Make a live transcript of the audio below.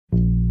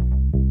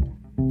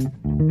Hey,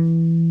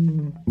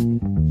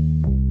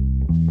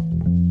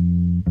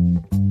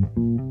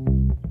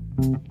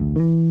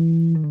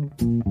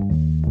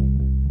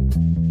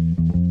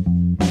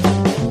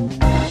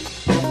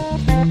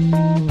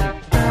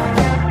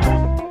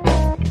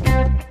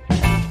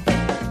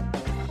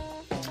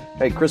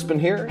 Crispin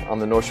here on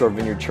the North Shore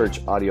Vineyard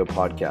Church audio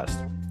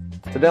podcast.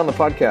 Today on the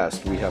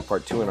podcast, we have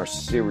part 2 in our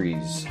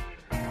series,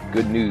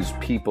 Good News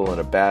People in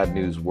a Bad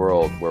News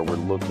World, where we're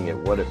looking at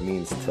what it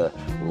means to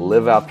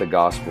live out the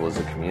gospel as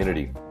a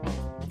community.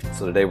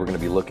 So today we're going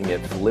to be looking at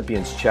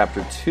Philippians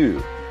chapter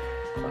 2,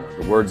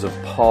 the words of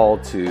Paul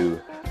to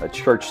a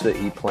church that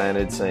he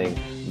planted, saying,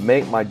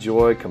 "Make my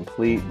joy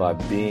complete by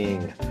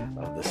being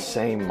of the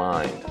same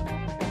mind,"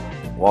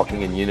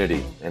 walking in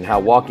unity, and how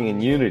walking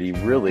in unity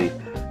really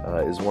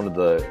is one of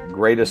the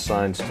greatest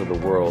signs to the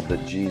world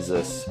that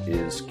Jesus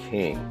is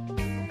King.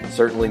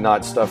 Certainly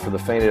not stuff for the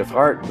faint of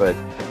heart, but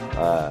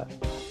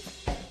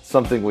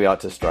something we ought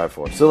to strive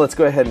for. So let's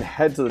go ahead and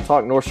head to the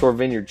Talk North Shore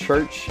Vineyard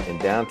Church in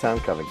downtown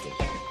Covington.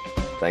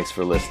 Thanks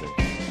for listening.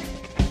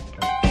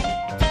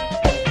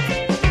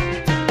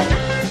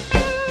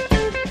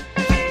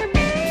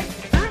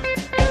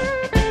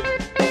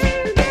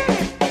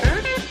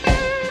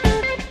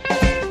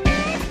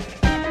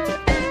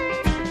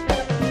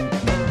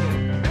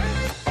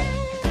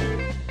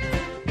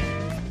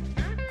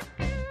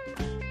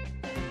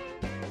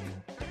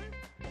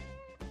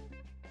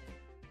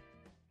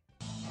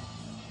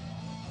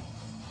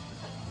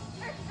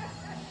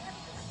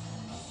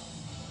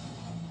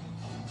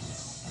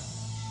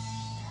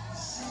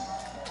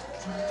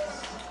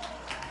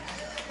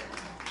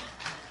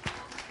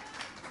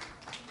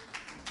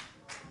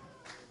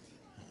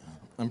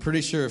 I'm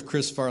pretty sure if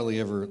Chris Farley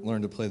ever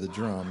learned to play the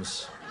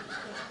drums,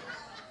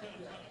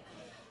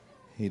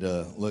 he'd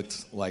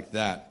looked like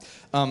that.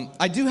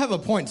 I do have a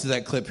point to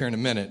that clip here in a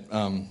minute,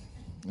 and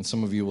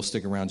some of you will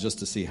stick around just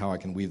to see how I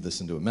can weave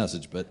this into a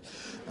message, but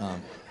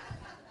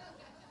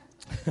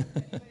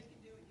anyway,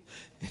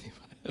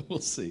 we'll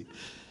see.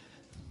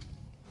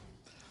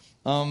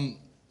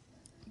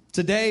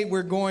 Today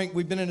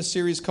we've been in a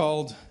series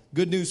called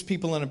Good News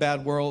People in a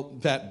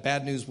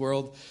Bad News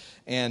World,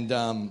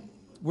 and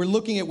we're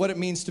looking at what it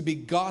means to be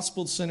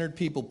gospel-centered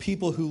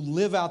people who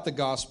live out the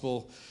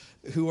gospel,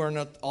 who are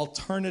an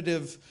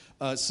alternative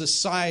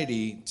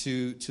society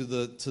to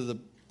the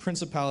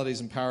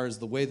principalities and powers,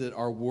 the way that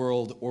our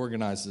world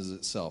organizes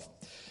itself.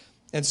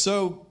 And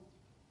so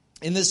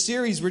in this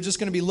series, we're just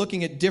going to be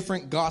looking at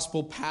different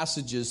gospel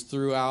passages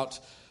throughout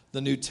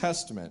the New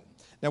Testament.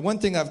 Now, one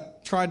thing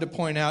I've tried to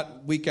point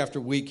out week after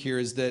week here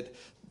is that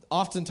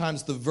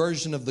oftentimes the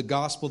version of the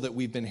gospel that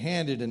we've been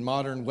handed in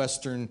modern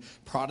Western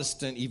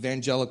Protestant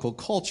evangelical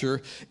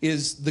culture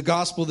is the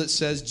gospel that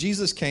says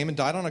Jesus came and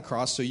died on a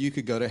cross so you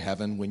could go to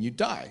heaven when you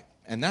die.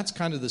 And that's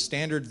kind of the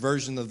standard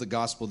version of the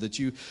gospel that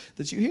you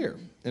hear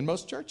in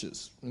most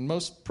churches, in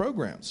most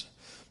programs.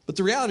 But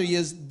the reality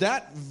is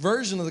that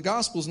version of the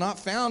gospel is not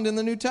found in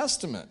the New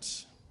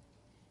Testament.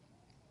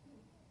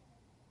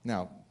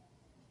 Now,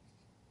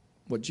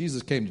 what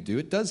Jesus came to do,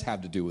 it does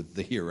have to do with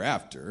the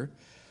hereafter.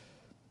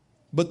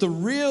 But the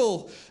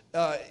real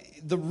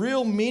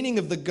meaning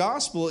of the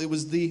gospel, it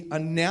was the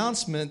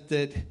announcement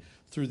that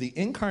through the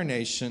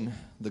incarnation,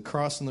 the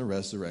cross, and the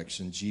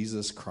resurrection,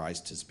 Jesus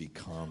Christ has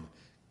become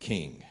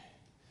King.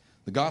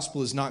 The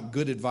gospel is not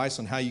good advice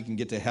on how you can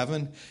get to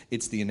heaven.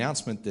 It's the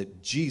announcement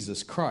that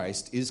Jesus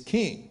Christ is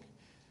King.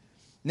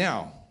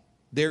 Now,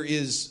 there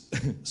is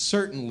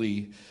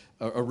certainly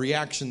a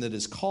reaction that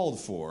is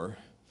called for.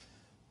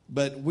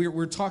 But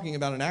we're talking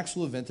about an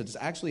actual event that has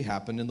actually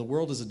happened, and the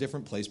world is a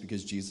different place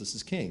because Jesus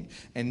is King.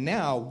 And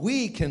now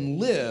we can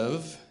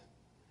live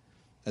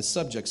as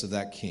subjects of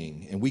that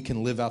King, and we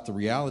can live out the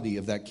reality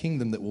of that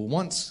kingdom that will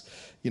once,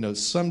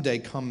 someday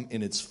come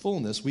in its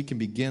fullness. We can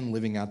begin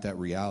living out that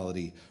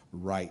reality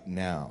right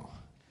now.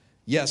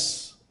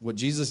 Yes, what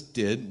Jesus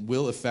did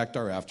will affect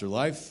our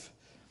afterlife,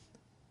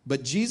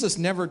 but Jesus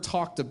never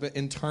talked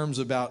in terms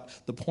about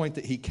the point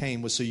that he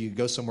came was so you could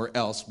go somewhere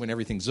else when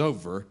everything's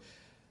over.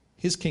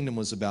 His kingdom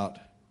was about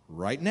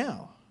right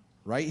now,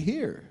 right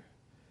here.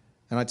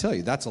 And I tell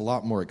you, that's a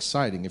lot more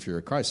exciting if you're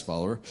a Christ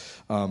follower,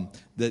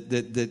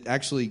 that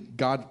actually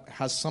God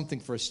has something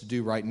for us to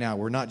do right now.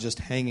 We're not just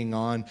hanging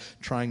on,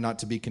 trying not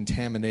to be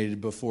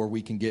contaminated before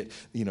we can get,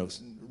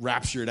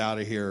 raptured out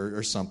of here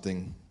or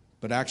something.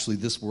 But actually,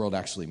 this world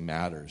actually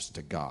matters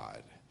to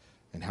God.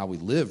 And how we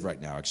live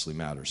right now actually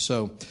matters.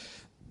 So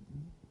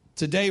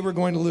today we're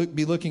going to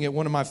be looking at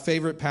one of my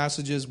favorite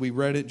passages. We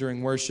read it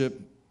during worship.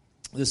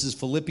 This is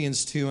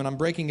Philippians 2, and I'm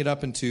breaking it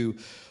up into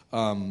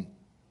a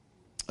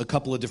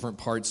couple of different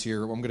parts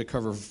here. I'm going to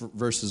cover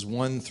verses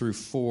 1 through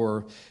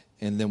 4,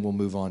 and then we'll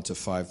move on to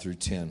 5 through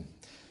 10.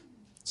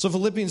 So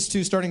Philippians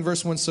 2, starting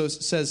verse 1,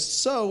 says,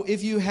 So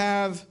if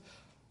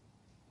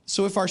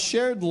our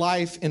shared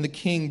life in the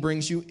King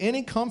brings you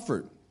any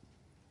comfort,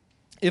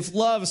 if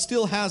love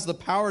still has the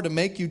power to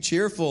make you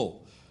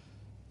cheerful,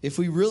 if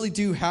we really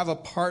do have a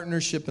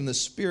partnership in the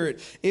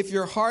Spirit, if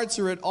your hearts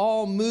are at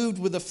all moved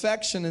with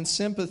affection and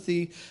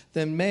sympathy,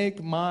 then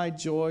make my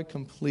joy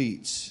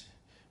complete.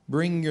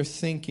 Bring your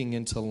thinking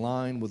into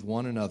line with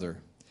one another.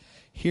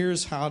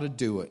 Here's how to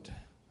do it.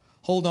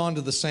 Hold on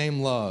to the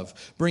same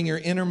love. Bring your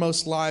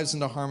innermost lives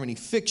into harmony.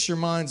 Fix your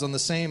minds on the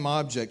same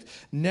object.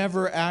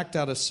 Never act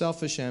out of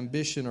selfish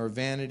ambition or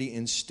vanity.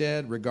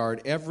 Instead,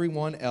 regard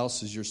everyone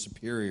else as your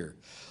superior.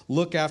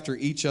 Look after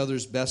each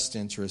other's best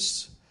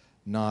interests,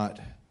 not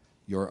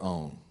your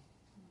own.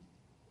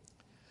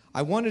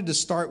 I wanted to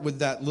start with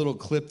that little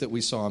clip that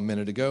we saw a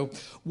minute ago.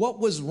 What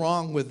was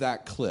wrong with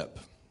that clip?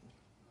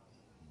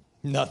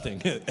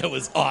 Nothing. It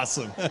was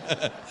awesome.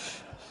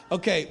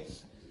 Okay.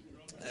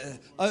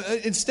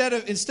 Instead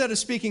of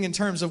speaking in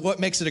terms of what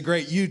makes it a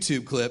great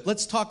YouTube clip,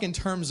 let's talk in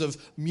terms of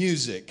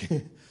music.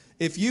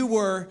 If you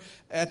were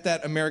at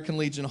that American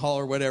Legion Hall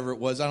or whatever it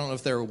was, I don't know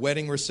if they were a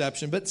wedding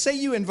reception, but say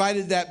you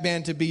invited that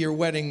band to be your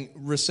wedding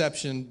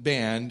reception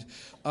band,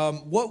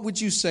 what would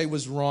you say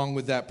was wrong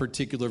with that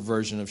particular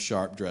version of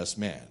Sharp Dressed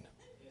Man?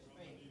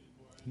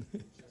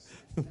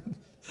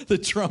 The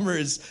drummer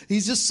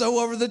he's just so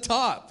over the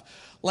top.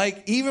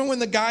 Like, even when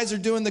the guys are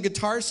doing the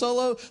guitar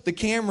solo, the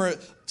camera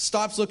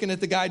stops looking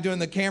at the guy doing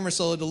the camera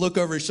solo to look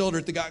over his shoulder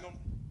at the guy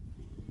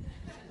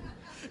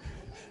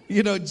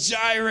going,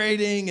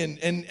 gyrating.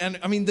 And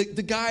I mean,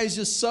 the guy is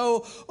just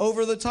so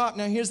over the top.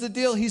 Now, here's the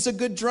deal. He's a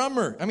good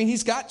drummer. I mean,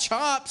 he's got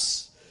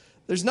chops.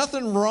 There's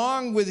nothing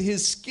wrong with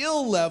his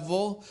skill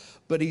level,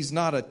 but he's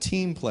not a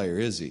team player,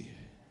 is he?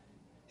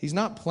 He's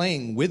not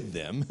playing with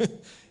them.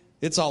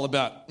 It's all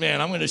about, man,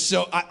 I'm going to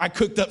show, I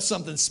cooked up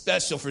something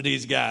special for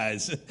these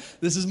guys.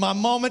 This is my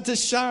moment to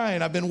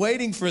shine. I've been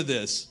waiting for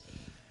this.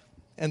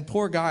 And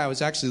poor guy, I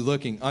was actually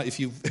looking, if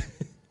you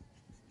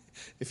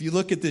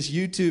look at this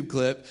YouTube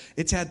clip,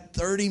 it's had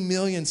 30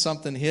 million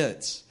something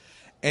hits.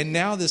 And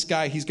now this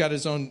guy, he's got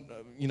his own,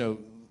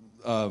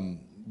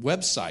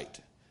 website.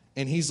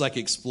 And he's like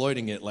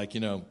exploiting it like,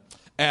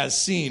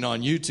 as seen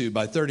on YouTube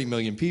by 30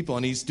 million people.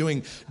 And he's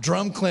doing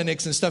drum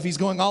clinics and stuff. He's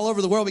going all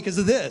over the world because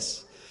of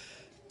this.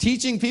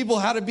 Teaching people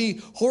how to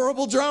be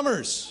horrible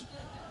drummers.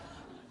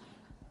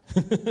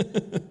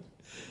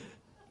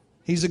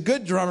 He's a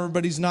good drummer,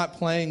 but he's not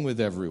playing with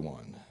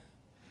everyone.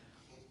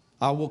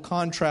 I will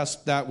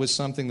contrast that with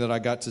something that I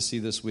got to see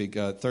this week.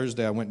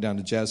 Thursday, I went down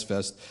to Jazz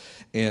Fest,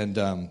 and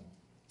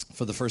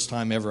for the first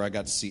time ever, I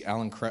got to see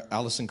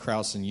Alison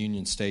Krauss and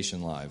Union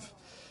Station live.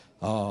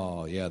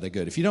 Oh, yeah, they're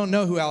good. If you don't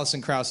know who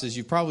Alison Krauss is,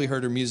 you've probably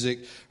heard her music.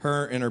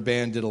 Her and her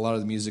band did a lot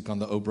of the music on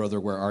the Oh Brother,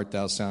 Where Art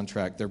Thou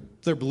soundtrack.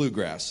 They're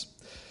bluegrass.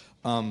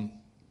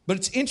 But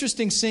it's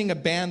interesting seeing a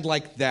band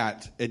like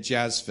that at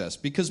Jazz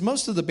Fest, because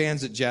most of the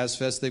bands at Jazz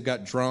Fest, they've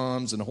got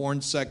drums and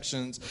horn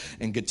sections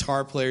and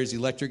guitar players,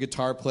 electric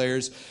guitar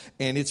players,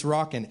 and it's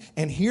rocking.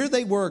 And here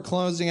they were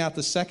closing out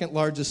the second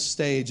largest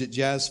stage at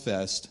Jazz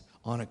Fest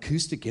on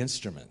acoustic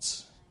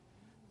instruments,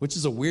 which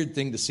is a weird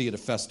thing to see at a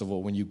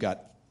festival when you've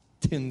got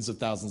tens of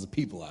thousands of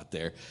people out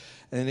there.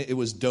 And it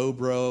was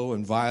dobro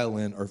and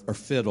violin or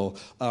fiddle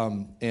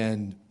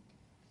and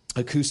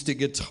acoustic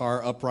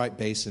guitar, upright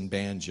bass, and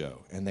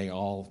banjo. And they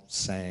all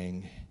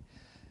sang.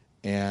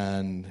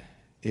 And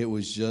it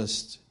was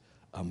just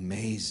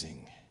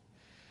amazing.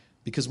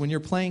 Because when you're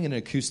playing an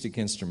acoustic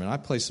instrument, I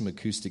play some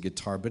acoustic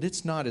guitar, but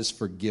it's not as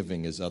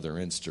forgiving as other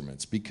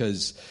instruments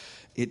because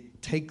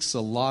it takes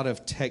a lot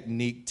of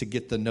technique to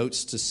get the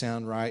notes to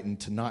sound right and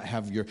to not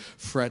have your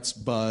frets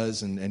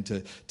buzz and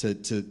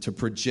to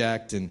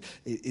project. And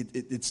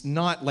it's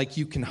not like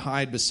you can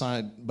hide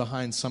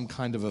behind some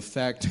kind of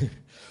effect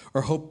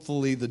or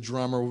hopefully the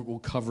drummer will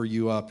cover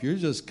you up. You're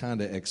just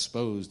kind of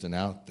exposed and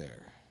out there.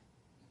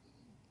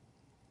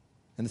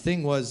 And the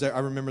thing was, I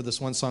remember this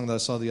one song that I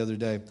saw the other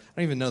day. I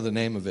don't even know the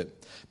name of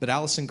it. But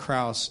Alison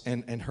Krauss,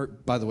 and her,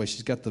 by the way,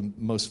 she's got the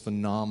most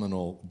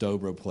phenomenal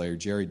dobro player,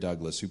 Jerry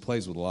Douglas, who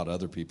plays with a lot of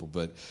other people.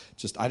 But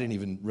I didn't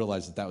even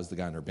realize that was the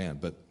guy in her band.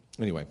 But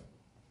anyway,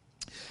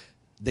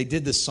 they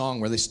did this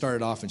song where they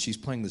started off and she's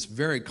playing this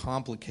very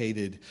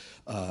complicated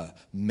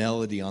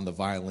melody on the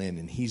violin,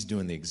 and he's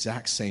doing the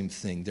exact same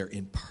thing. They're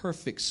in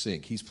perfect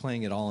sync. He's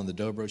playing it all on the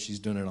dobro, she's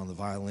doing it on the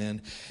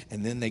violin,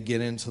 and then they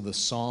get into the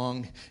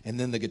song, and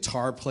then the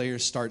guitar player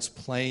starts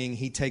playing.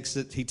 He takes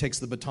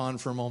the baton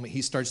for a moment,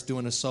 he starts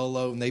doing a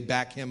solo, and they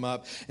back him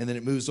up, and then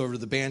it moves over to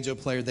the banjo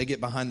player. They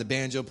get behind the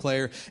banjo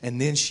player, and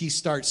then she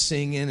starts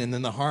singing, and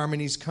then the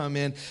harmonies come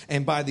in,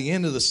 and by the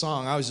end of the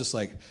song, I was just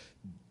like,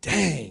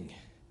 dang,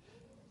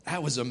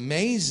 that was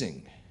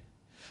amazing.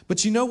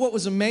 But you know what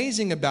was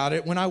amazing about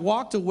it? When I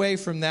walked away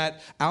from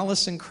that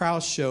Alison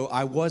Krauss show,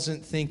 I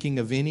wasn't thinking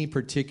of any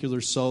particular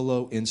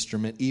solo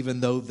instrument, even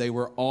though they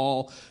were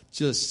all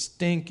just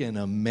stinking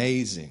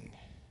amazing.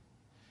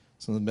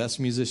 Some of the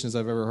best musicians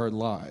I've ever heard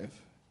live.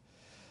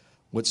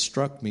 What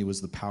struck me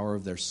was the power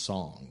of their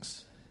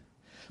songs,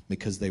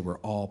 because they were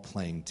all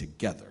playing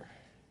together.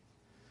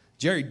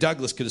 Jerry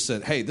Douglas could have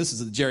said, hey, this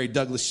is the Jerry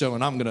Douglas show,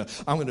 and I'm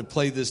gonna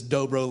play this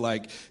dobro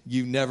like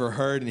you never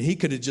heard. And he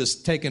could have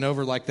just taken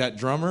over like that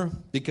drummer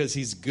because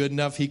he's good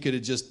enough. He could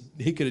have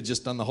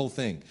just done the whole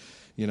thing.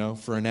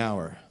 for an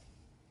hour.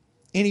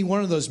 Any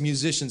one of those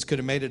musicians could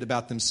have made it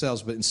about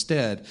themselves, but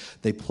instead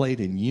they played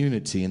in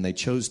unity and they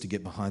chose to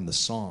get behind the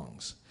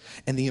songs.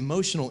 And the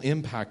emotional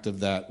impact of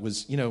that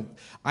was,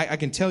 I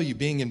can tell you,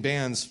 being in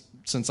bands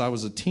since I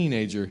was a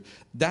teenager,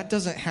 that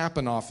doesn't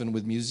happen often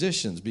with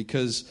musicians,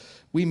 because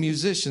we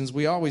musicians,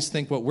 we always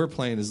think what we're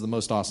playing is the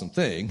most awesome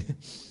thing.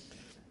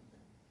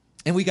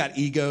 And we got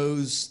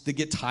egos that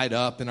get tied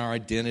up in our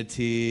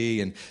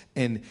identity,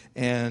 and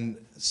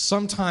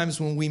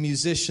sometimes when we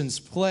musicians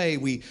play,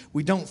 we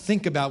don't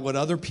think about what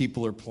other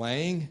people are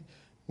playing.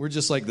 We're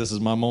just like, this is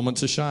my moment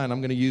to shine. I'm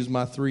going to use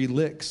my 3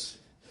 licks.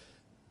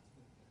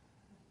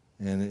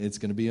 And it's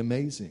going to be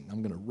amazing.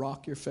 I'm going to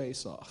rock your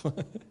face off.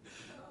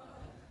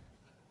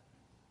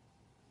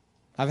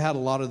 I've had a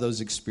lot of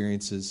those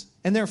experiences,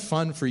 and they're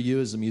fun for you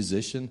as a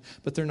musician,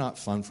 but they're not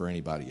fun for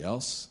anybody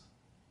else.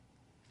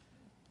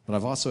 But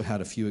I've also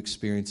had a few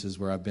experiences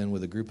where I've been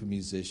with a group of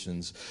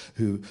musicians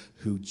who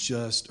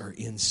just are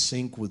in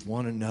sync with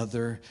one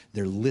another.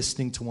 They're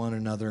listening to one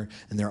another,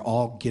 and they're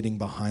all getting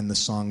behind the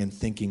song and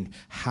thinking,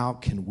 how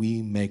can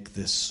we make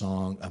this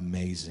song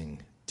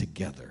amazing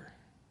together?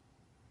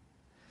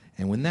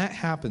 And when that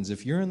happens,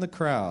 if you're in the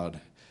crowd,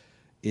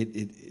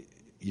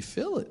 you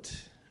feel it.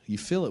 You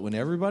feel it when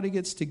everybody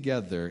gets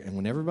together and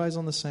when everybody's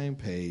on the same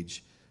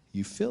page,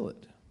 you feel it.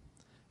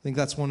 I think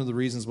that's one of the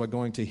reasons why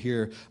going to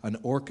hear an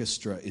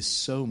orchestra is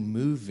so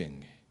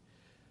moving,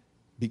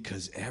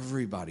 because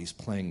everybody's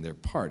playing their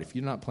part. If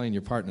you're not playing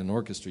your part in an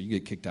orchestra, you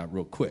get kicked out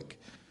real quick.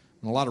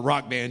 In a lot of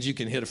rock bands, you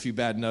can hit a few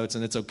bad notes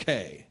and it's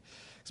okay,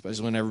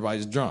 especially when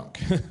everybody's drunk.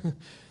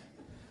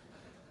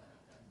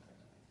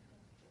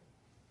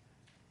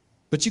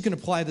 But you can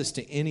apply this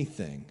to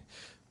anything.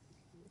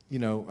 I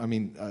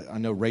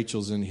know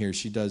Rachel's in here.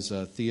 She does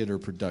theater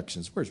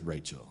productions. Where's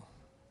Rachel?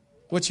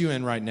 What's you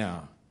in right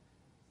now?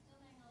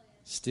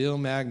 Steel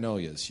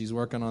Magnolias. She's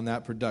working on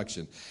that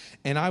production.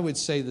 And I would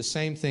say the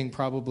same thing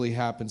probably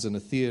happens in a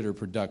theater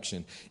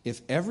production.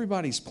 If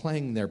everybody's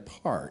playing their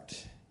part,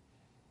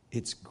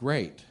 it's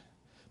great.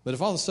 But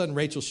if all of a sudden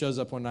Rachel shows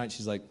up one night,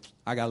 she's like,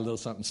 I got a little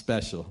something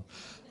special.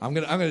 I'm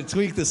gonna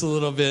tweak this a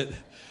little bit,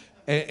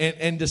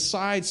 and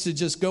decides to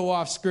just go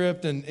off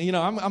script. And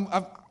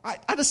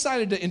I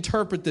decided to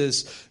interpret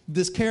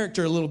this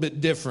character a little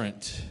bit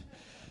different.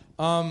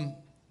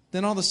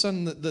 Then all of a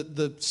sudden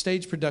the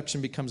stage production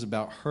becomes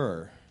about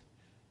her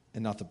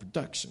and not the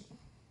production.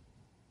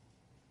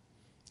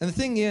 And the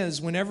thing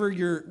is, whether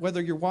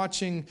you're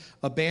watching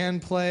a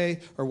band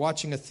play or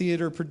watching a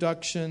theater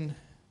production,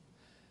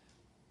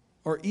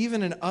 or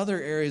even in other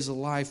areas of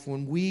life,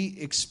 when we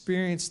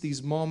experience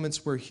these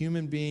moments where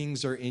human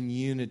beings are in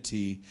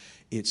unity,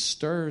 it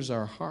stirs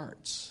our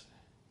hearts.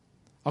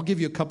 I'll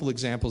give you a couple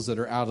examples that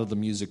are out of the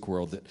music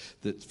world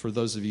that for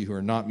those of you who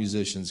are not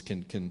musicians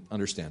can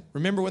understand.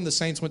 Remember when the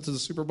Saints went to the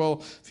Super Bowl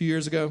a few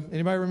years ago?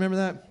 Anybody remember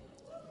that?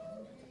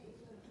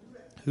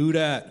 Who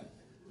dat?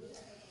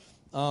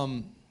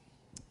 I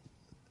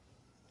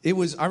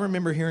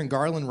remember hearing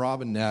Garland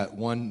Robinette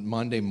one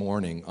Monday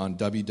morning on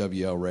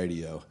WWL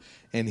radio,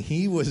 and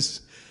he was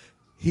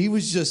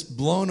just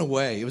blown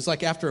away. It was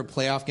like after a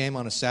playoff game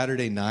on a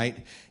Saturday night,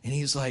 and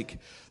he was like,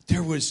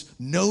 there was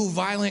no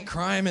violent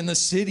crime in the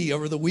city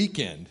over the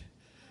weekend.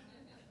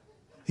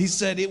 He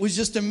said it was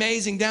just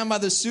amazing down by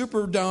the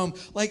Superdome.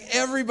 Like,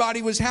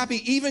 everybody was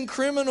happy. Even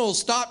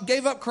criminals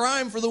gave up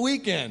crime for the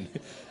weekend.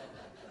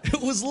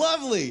 It was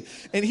lovely.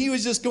 And he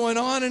was just going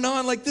on and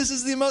on. Like, this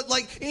is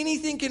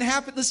anything can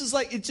happen. This is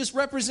it just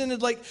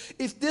represented,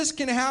 if this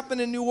can happen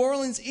in New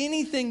Orleans,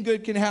 anything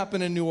good can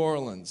happen in New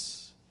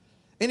Orleans.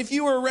 And if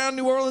you were around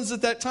New Orleans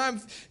at that time,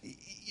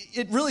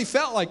 it really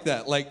felt like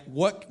that. Like,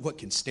 what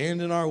can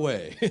stand in our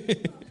way?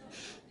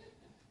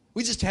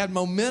 We just had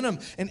momentum,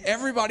 and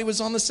everybody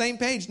was on the same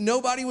page.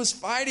 Nobody was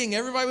fighting.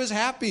 Everybody was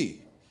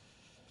happy.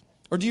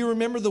 Or do you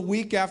remember the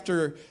week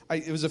after,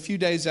 it was a few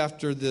days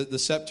after the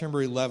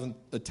September 11th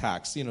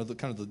attacks, some of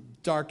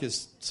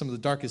the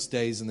darkest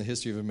days in the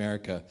history of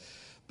America.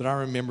 But I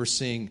remember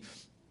seeing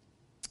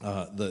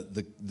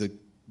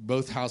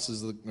both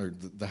houses, or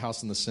the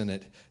House and the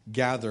Senate,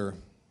 gather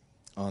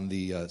on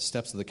the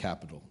steps of the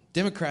Capitol,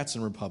 Democrats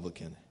and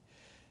Republican,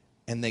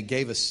 and they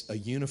gave us a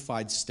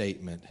unified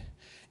statement,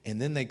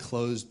 and then they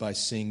closed by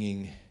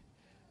singing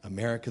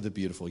America the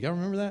Beautiful. Y'all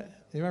remember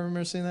that? Anybody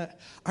remember seeing that?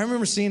 I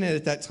remember seeing it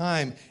at that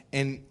time,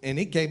 and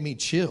it gave me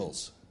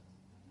chills.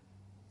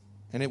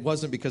 And it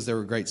wasn't because they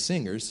were great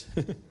singers.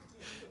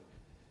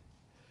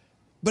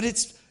 But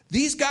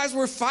these guys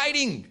were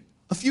fighting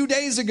a few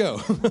days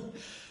ago.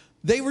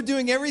 They were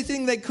doing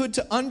everything they could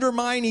to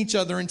undermine each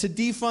other and to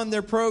defund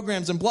their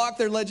programs and block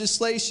their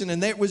legislation.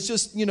 And it was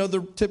just,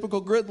 the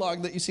typical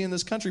gridlock that you see in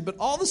this country. But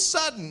all of a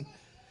sudden,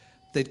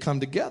 they'd come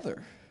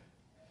together.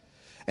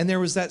 And there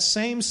was that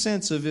same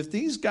sense of, if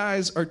these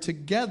guys are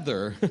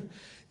together,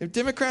 if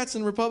Democrats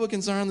and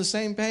Republicans are on the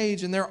same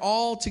page and they're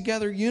all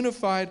together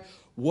unified,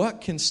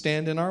 what can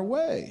stand in our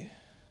way?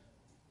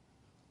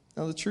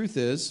 Now, the truth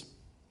is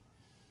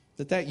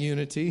that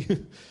unity,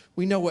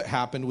 we know what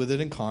happened with it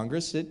in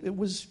Congress. It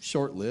was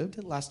short-lived.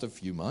 It lasted a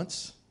few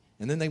months.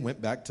 And then they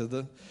went back to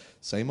the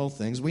same old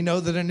things. We know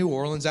that in New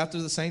Orleans,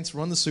 after the Saints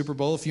won the Super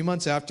Bowl, a few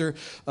months after,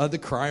 the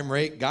crime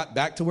rate got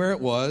back to where it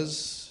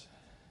was.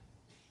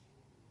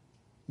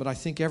 But I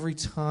think every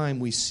time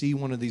we see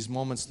one of these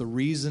moments, the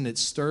reason it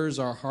stirs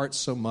our hearts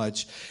so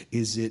much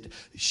is it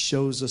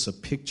shows us a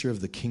picture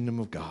of the kingdom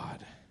of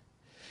God.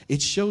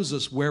 It shows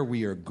us where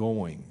we are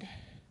going.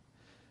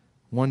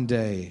 One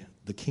day,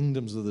 the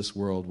kingdoms of this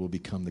world will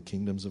become the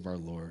kingdoms of our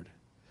Lord.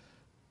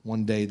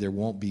 One day, there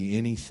won't be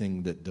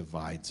anything that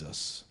divides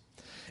us.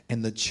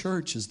 And the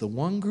church is the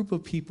one group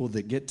of people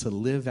that get to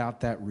live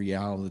out that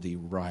reality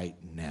right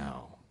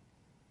now.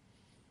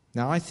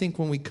 Now, I think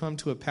when we come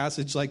to a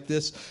passage like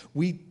this,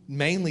 we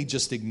mainly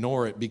just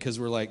ignore it because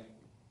we're like,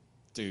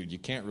 dude, you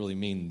can't really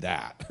mean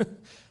that.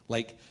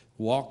 Like,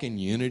 walk in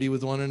unity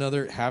with one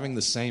another, having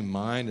the same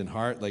mind and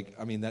heart. Like,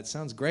 I mean, that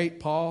sounds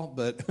great, Paul,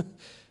 but, I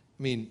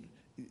mean,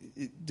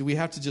 do we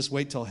have to just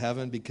wait till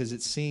heaven? Because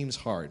it seems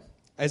hard.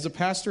 As a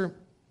pastor,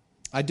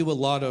 I do a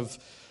lot of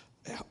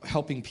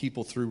helping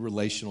people through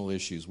relational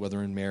issues,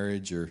 whether in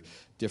marriage or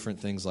different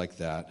things like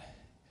that.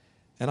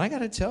 And I got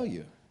to tell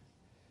you,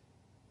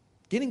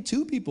 getting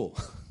two people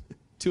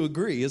to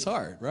agree is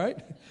hard, right?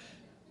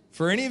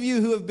 For any of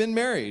you who have been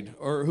married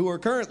or who are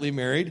currently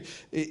married,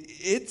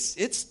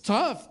 it's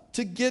tough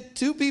to get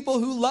two people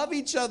who love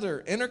each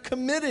other and are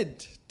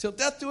committed till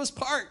death do us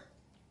part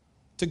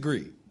to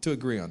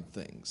agree on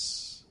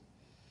things.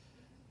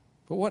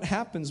 But what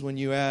happens when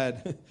you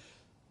add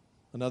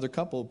another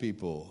couple of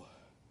people,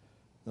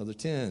 another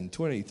 10,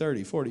 20,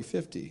 30, 40,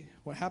 50?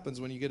 What happens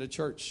when you get a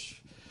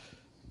church,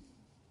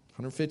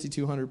 150,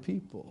 200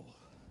 people?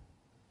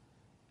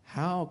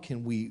 How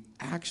can we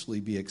actually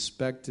be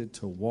expected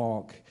to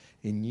walk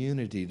in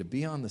unity, to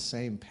be on the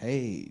same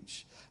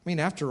page? I mean,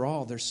 after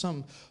all, there's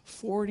some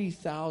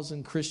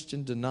 40,000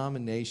 Christian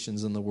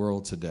denominations in the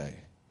world today.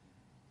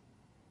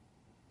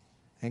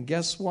 And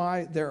guess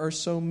why there are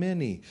so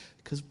many?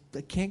 Because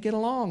they can't get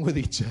along with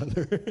each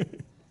other.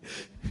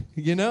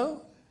 You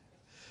know?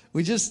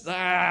 We just,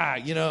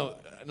 I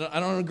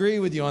don't agree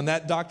with you on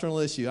that doctrinal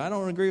issue. I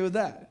don't agree with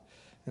that.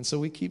 And so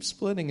we keep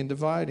splitting and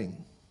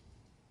dividing.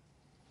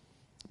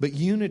 But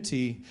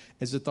unity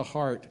is at the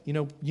heart. You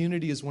know,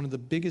 unity is one of the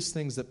biggest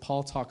things that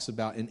Paul talks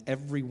about in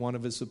every one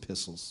of his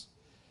epistles.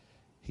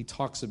 He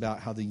talks about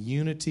how the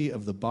unity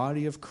of the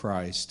body of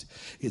Christ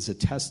is a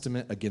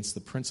testament against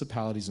the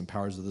principalities and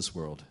powers of this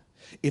world.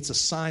 It's a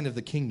sign of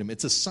the kingdom.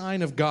 It's a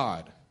sign of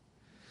God.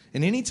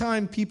 And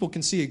anytime people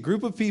can see a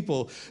group of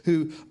people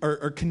who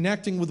are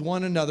connecting with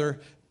one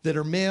another that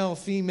are male,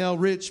 female,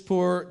 rich,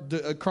 poor,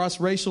 across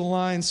racial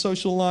lines,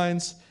 social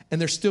lines,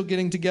 and they're still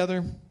getting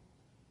together,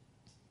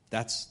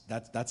 that's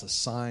a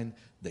sign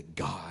that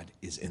God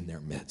is in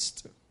their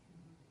midst.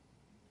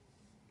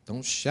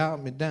 Don't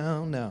shout me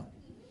down now.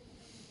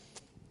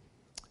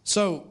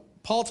 So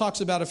Paul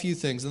talks about a few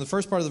things. In the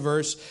first part of the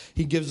verse,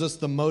 he gives us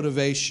the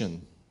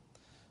motivation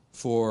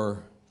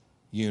for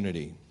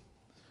unity,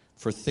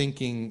 for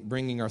thinking,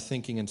 bringing our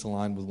thinking into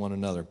line with one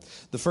another.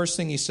 The first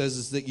thing he says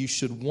is that you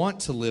should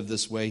want to live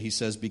this way, he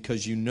says,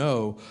 because you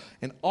know,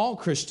 and all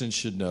Christians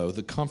should know,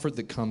 the comfort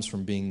that comes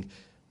from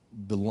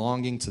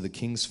belonging to the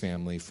King's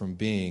family, from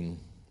being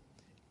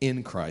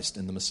in Christ,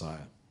 in the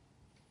Messiah.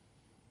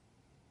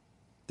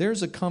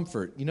 There's a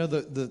comfort. You know,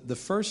 the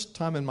first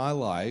time in my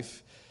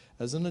life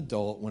as an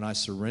adult when I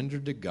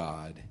surrendered to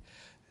God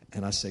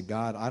and I said,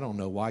 God, I don't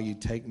know why you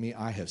take me.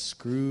 I have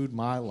screwed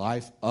my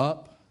life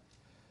up.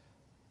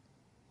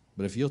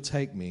 But if you'll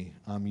take me,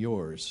 I'm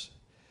yours.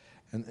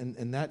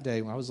 And that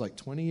day, when I was like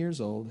 20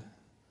 years old,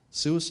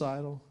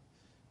 suicidal,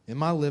 in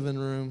my living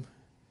room,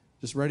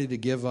 just ready to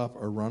give up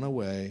or run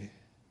away,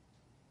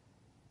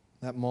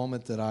 that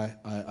moment that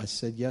I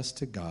said yes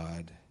to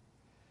God,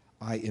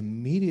 I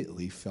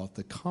immediately felt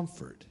the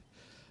comfort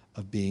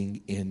of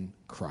being in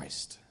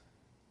Christ.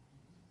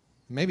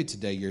 Maybe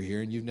today you're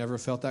here and you've never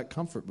felt that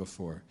comfort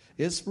before.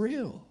 It's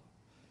real.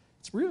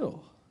 It's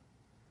real.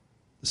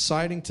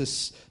 Deciding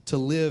to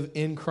live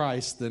in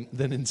Christ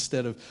than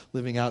instead of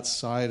living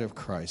outside of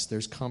Christ.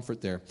 There's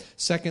comfort there.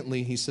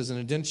 Secondly, he says, in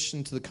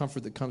addition to the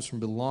comfort that comes from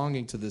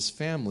belonging to this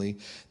family,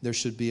 there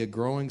should be a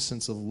growing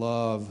sense of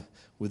love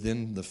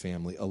within the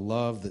family, a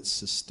love that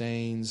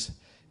sustains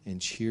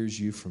and cheers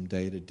you from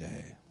day to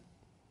day.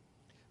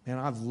 Man,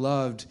 I've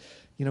loved,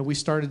 we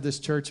started this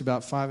church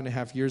about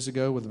 5.5 years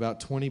ago with about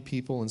 20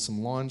 people and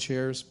some lawn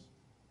chairs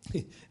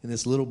in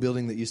this little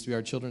building that used to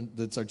be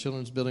that's our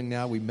children's building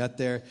now. We met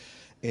there.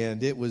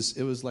 And it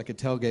was like a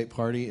tailgate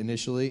party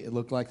initially. It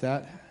looked like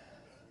that.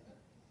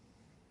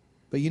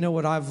 But you know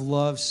what I've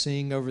loved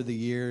seeing over the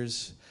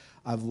years?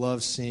 I've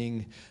loved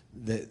seeing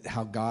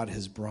how God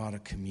has brought a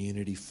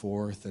community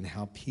forth and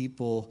how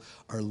people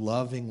are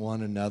loving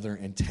one another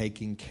and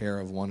taking care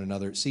of one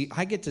another. See,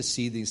 I get to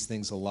see these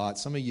things a lot.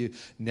 Some of you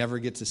never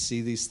get to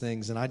see these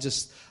things. And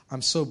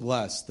I'm so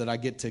blessed that I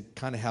get to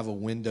kind of have a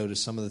window to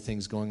some of the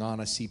things going on.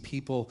 I see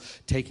people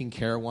taking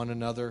care of one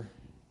another.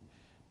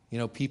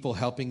 People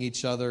helping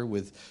each other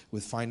with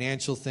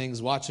financial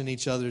things, watching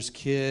each other's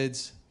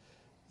kids,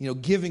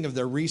 giving of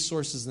their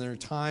resources and their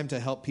time to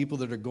help people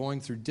that are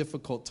going through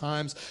difficult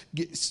times,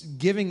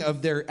 giving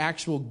of their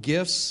actual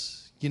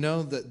gifts,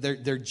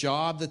 their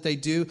job that they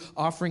do,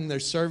 offering their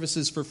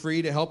services for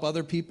free to help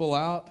other people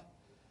out.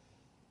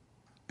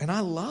 And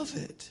I love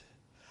it.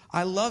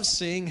 I love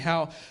seeing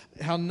how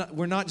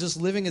we're not just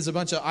living as a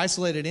bunch of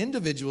isolated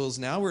individuals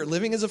now, we're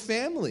living as a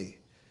family.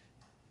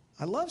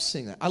 I love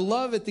seeing that. I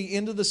love at the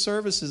end of the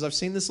services, I've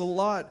seen this a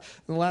lot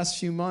in the last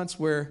few months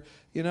where,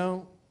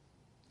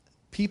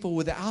 people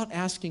without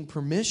asking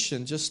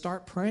permission just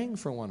start praying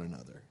for one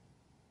another.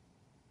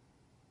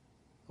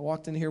 I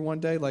walked in here one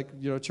day,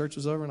 church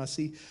was over, and I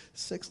see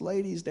 6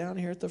 ladies down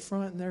here at the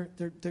front, and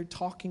they're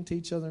talking to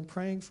each other and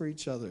praying for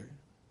each other.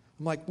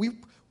 I'm like, we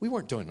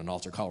weren't doing an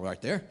altar call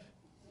right there.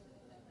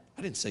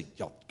 I didn't say,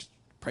 y'all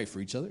pray for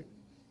each other.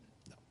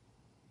 No.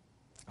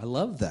 I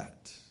love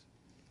that.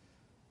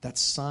 That's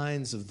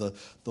signs of the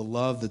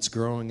love that's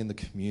growing in the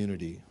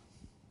community.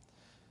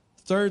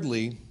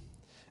 Thirdly,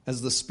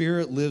 as the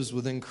Spirit lives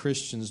within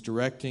Christians,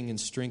 directing and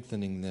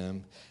strengthening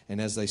them, and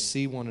as they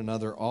see one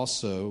another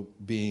also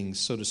being,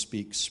 so to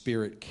speak,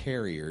 Spirit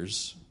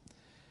carriers,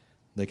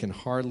 they can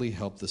hardly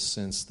help the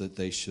sense that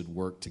they should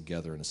work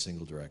together in a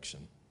single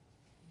direction.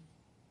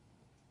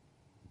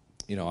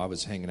 I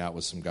was hanging out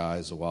with some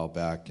guys a while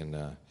back,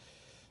 and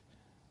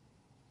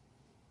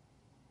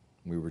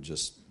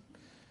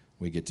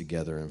we get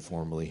together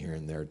informally here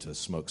and there to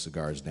smoke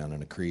cigars down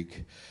in a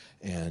creek.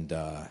 And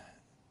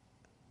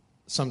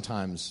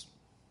sometimes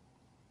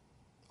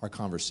our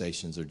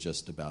conversations are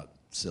just about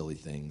silly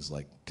things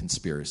like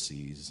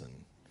conspiracies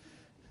and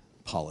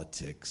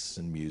politics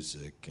and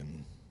music.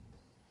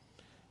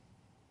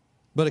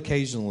 But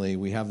occasionally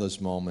we have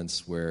those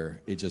moments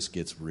where it just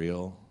gets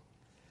real.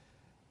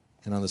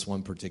 And on this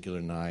one particular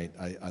night,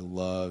 I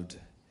loved,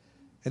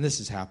 and this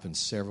has happened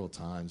several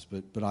times,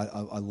 but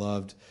I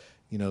loved,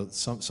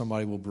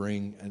 somebody will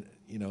bring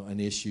an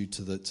issue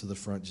to the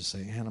front, just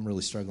say, man, I'm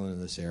really struggling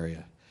in this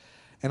area.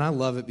 And I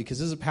love it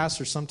because as a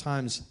pastor,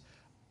 sometimes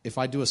if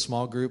I do a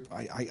small group,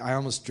 I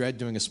almost dread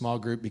doing a small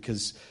group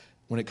because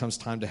when it comes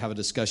time to have a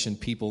discussion,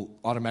 people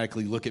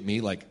automatically look at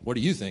me like, what do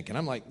you think? And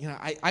I'm like,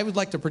 I would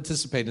like to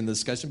participate in the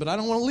discussion, but I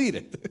don't want to lead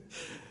it.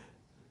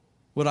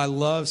 What I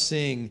love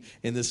seeing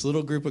in this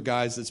little group of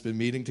guys that's been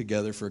meeting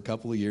together for a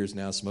couple of years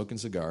now, smoking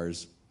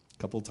cigars a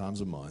couple of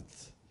times a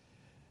month,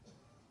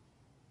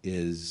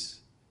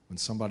 is when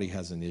somebody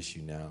has an issue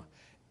now,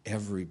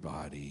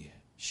 everybody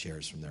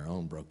shares from their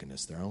own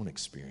brokenness, their own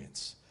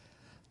experience,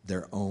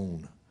 their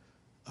own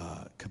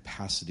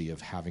capacity of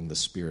having the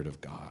Spirit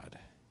of God.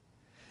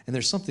 And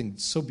there's something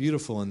so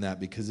beautiful in that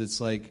because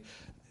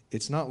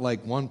it's not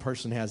like one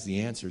person has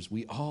the answers.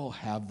 We all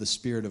have the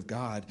Spirit of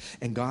God,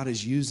 and God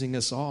is using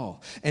us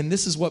all. And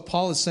this is what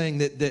Paul is saying,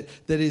 that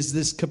is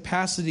this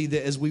capacity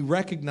that as we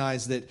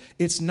recognize that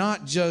it's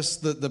not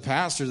just the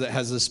pastor that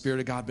has the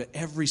Spirit of God, but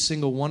every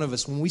single one of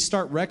us. When we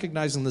start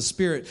recognizing the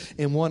Spirit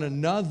in one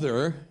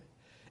another,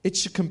 it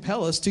should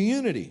compel us to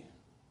unity.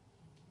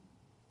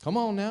 Come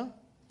on now.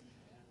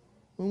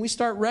 When we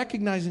start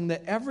recognizing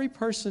that every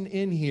person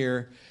in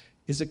here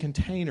is a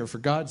container for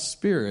God's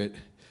Spirit,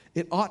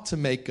 it ought to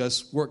make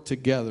us work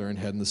together and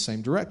head in the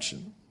same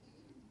direction.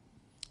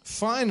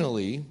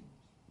 Finally,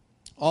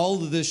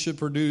 all of this should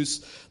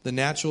produce the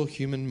natural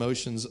human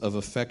motions of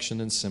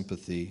affection and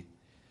sympathy.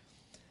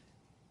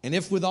 And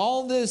if with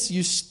all this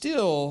you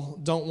still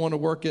don't want to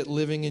work at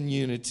living in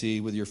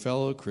unity with your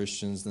fellow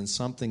Christians, then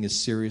something is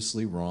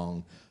seriously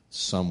wrong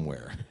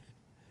somewhere.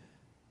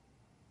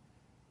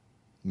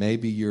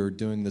 Maybe you're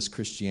doing this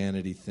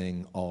Christianity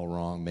thing all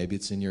wrong. Maybe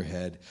it's in your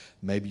head.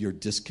 Maybe you're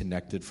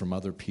disconnected from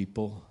other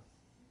people.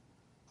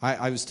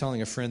 I was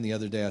telling a friend the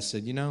other day, I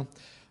said,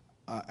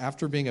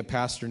 after being a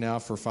pastor now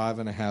for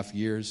 5.5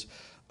 years,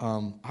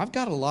 I've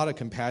got a lot of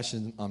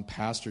compassion on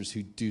pastors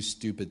who do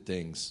stupid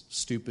things,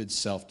 stupid,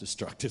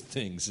 self-destructive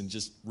things, and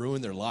just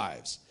ruin their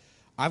lives.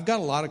 I've got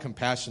a lot of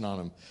compassion on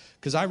them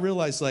because I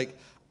realize,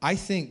 I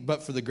think,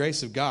 but for the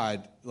grace of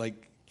God,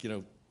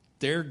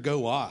 there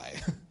go I.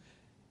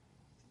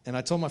 And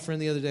I told my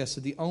friend the other day, I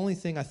said, the only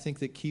thing I think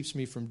that keeps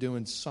me from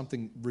doing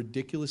something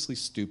ridiculously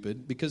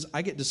stupid, because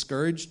I get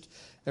discouraged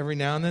every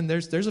now and then.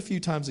 There's a few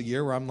times a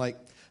year where I'm like,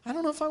 I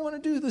don't know if I want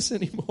to do this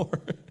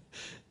anymore.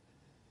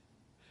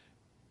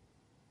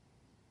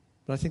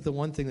 But I think the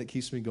one thing that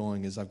keeps me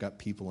going is I've got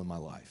people in my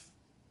life.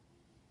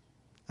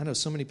 I know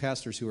so many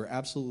pastors who are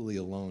absolutely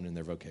alone in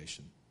their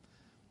vocation.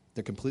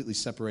 They're completely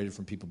separated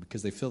from people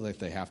because they feel like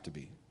they have to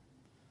be.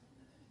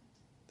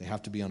 They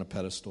have to be on a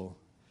pedestal.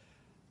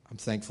 I'm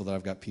thankful that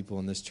I've got people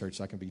in this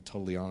church I can be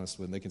totally honest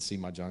with. They can see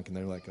my junk and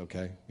they're like,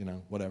 okay,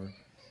 whatever.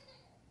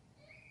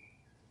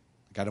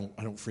 I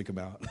don't freak them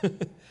out.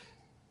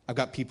 I've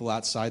got people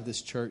outside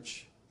this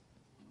church.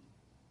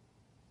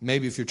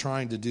 Maybe if you're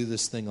trying to do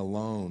this thing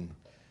alone,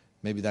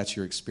 maybe that's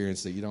your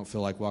experience, that you don't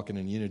feel like walking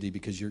in unity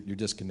because you're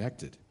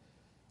disconnected.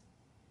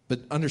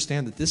 But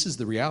understand that this is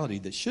the reality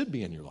that should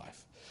be in your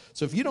life.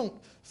 So if you don't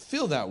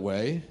feel that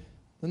way,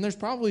 then there's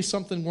probably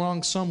something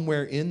wrong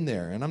somewhere in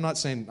there. And I'm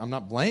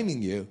not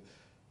blaming you,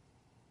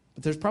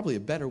 But there's probably a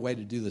better way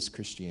to do this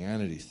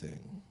Christianity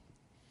thing.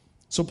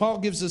 So Paul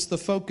gives us the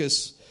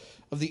focus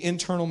of the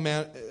internal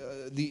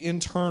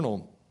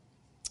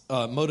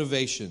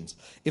motivations.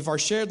 If our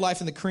shared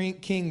life in the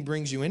King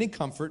brings you any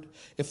comfort,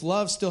 if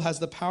love still has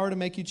the power to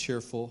make you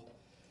cheerful,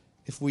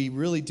 if we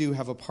really do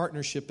have a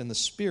partnership in the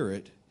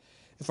Spirit,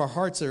 if our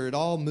hearts are at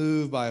all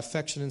moved by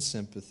affection and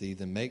sympathy,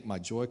 then make my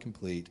joy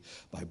complete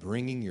by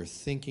bringing your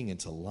thinking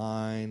into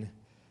line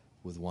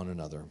with one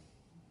another.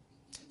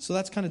 So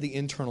that's kind of the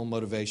internal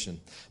motivation.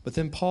 But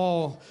then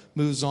Paul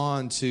moves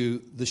on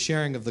to the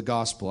sharing of the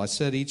gospel. I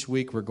said each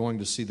week we're going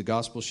to see the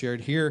gospel shared.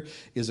 Here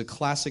is a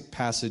classic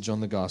passage on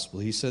the gospel.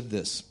 He said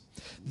this: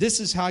 "This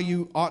is how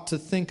you ought to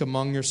think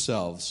among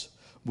yourselves,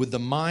 with the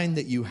mind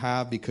that you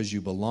have because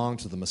you belong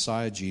to the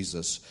Messiah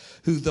Jesus,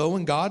 who, though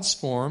in God's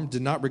form,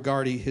 did not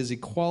regard his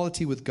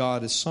equality with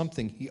God as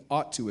something he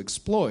ought to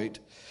exploit.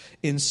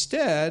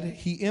 Instead,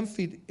 he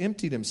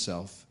emptied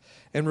himself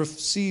and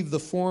received the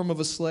form of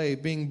a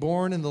slave, being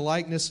born in the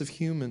likeness of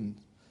human.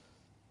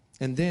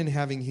 And then,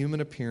 having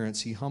human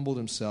appearance, he humbled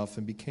himself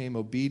and became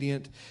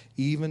obedient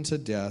even to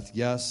death,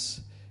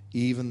 yes,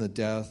 even the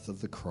death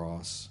of the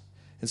cross.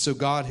 And so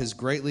God has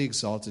greatly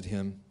exalted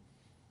him,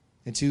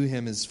 and to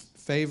him his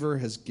favor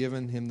has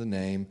given him the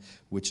name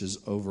which is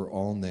over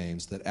all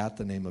names, that at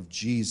the name of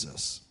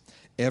Jesus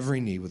every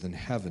knee within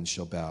heaven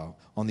shall bow,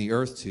 on the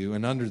earth too,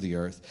 and under the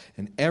earth,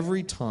 and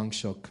every tongue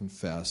shall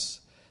confess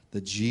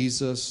that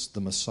Jesus,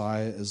 the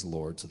Messiah, is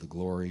Lord, to the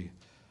glory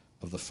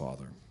of the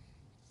Father."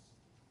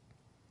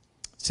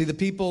 See, the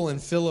people in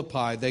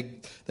Philippi,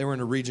 they were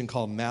in a region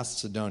called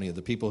Macedonia,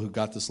 the people who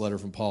got this letter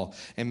from Paul.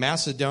 And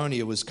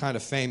Macedonia was kind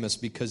of famous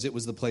because it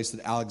was the place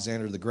that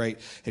Alexander the Great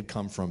had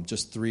come from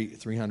just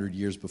 300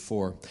 years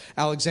before.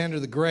 Alexander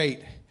the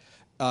Great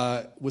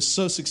was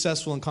so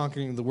successful in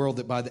conquering the world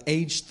that by the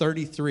age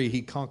 33,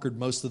 he conquered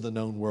most of the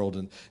known world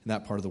in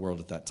that part of the world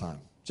at that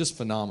time. Just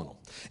phenomenal.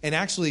 And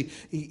actually,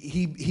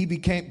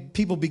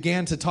 people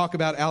began to talk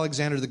about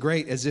Alexander the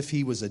Great as if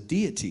he was a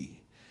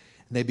deity.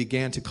 And they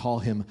began to call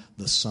him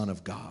the Son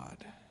of God.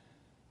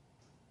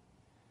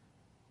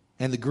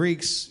 And the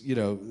Greeks,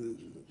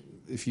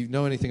 if you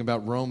know anything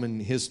about Roman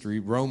history,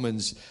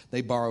 Romans,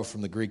 they borrow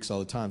from the Greeks all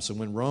the time. So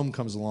when Rome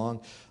comes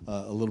along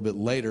a little bit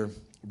later,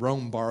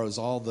 Rome borrows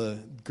all the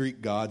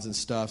Greek gods and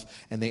stuff,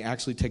 and they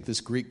actually take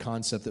this Greek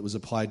concept that was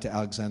applied to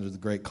Alexander the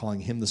Great,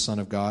 calling him the Son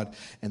of God,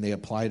 and they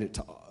applied it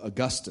to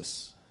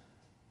Augustus,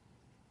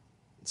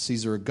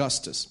 Caesar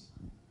Augustus.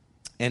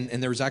 And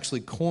there's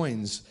actually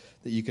coins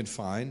that you can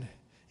find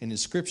and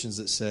inscriptions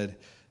that said,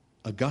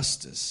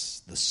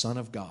 Augustus, the Son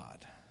of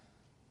God.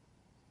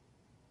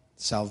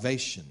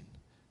 Salvation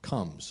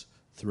comes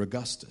through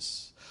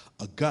Augustus.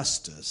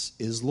 Augustus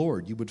is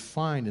Lord. You would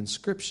find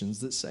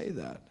inscriptions that say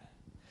that.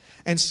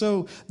 And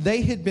so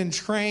they had been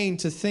trained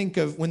to think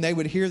of, when they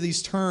would hear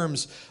these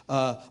terms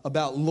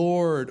about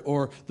Lord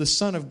or the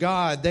Son of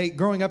God,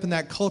 growing up in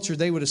that culture,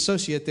 they would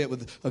associate that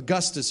with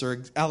Augustus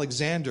or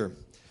Alexander.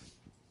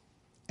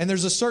 And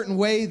there's a certain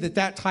way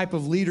that type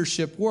of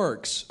leadership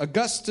works.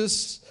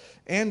 Augustus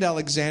and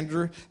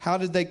Alexander, how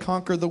did they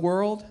conquer the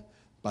world?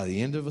 By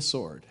the end of a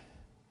sword.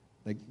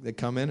 They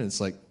come in and it's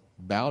like,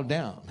 bow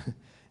down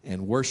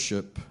and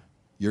worship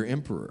your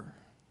emperor.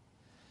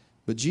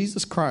 But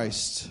Jesus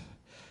Christ,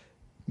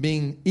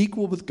 being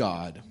equal with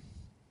God,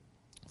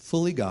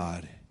 fully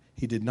God,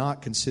 he did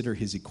not consider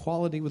his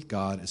equality with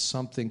God as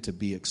something to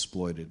be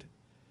exploited.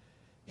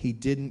 He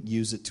didn't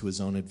use it to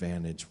his own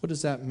advantage. What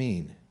does that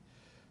mean?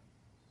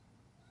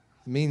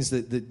 It means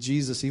that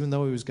Jesus, even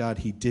though he was God,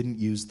 he didn't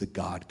use the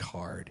God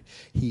card.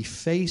 He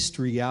faced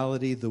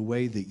reality the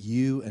way that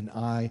you and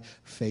I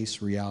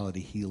face reality.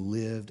 He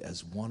lived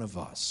as one of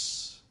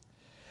us,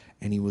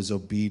 and he was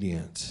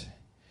obedient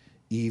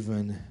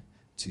even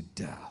to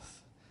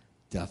death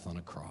on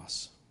a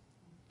cross.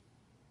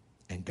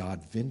 And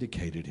God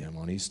vindicated him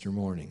on Easter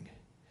morning.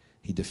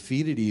 He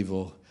defeated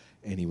evil,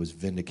 and he was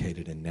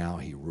vindicated, and now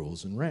he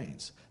rules and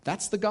reigns.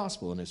 That's the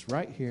gospel, and it's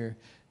right here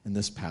in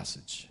this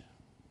passage.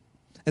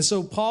 And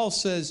so Paul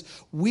says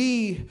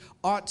we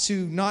ought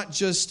to not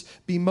just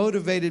be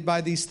motivated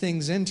by these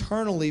things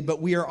internally,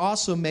 but we are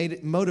also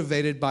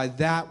motivated by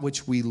that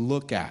which we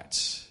look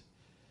at.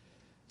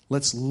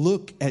 Let's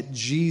look at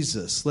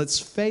Jesus. Let's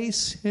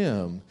face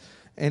him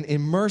and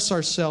immerse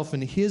ourselves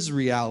in his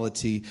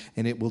reality,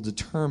 and it will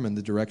determine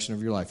the direction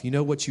of your life. You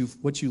know what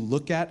you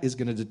look at is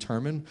going to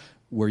determine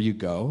where you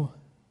go.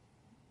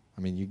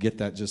 I mean, you get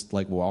that just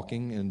like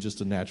walking in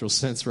just a natural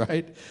sense,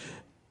 right?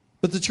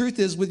 But the truth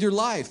is, with your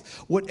life,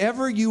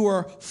 whatever you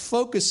are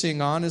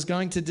focusing on is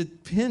going to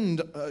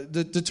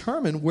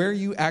determine where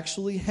you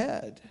actually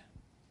head.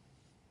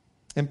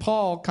 And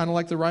Paul, kind of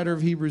like the writer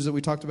of Hebrews that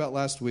we talked about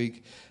last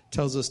week,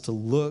 tells us to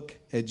look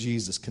at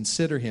Jesus,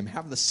 consider him,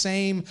 have the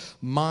same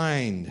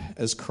mind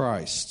as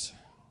Christ,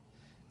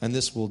 and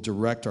this will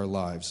direct our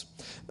lives.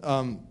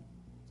 In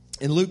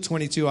Luke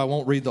 22, I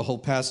won't read the whole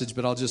passage,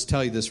 but I'll just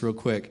tell you this real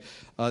quick.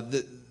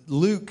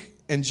 Luke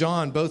and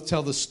John both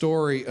tell the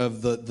story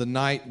of the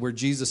night where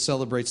Jesus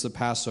celebrates the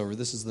Passover.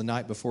 This is the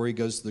night before he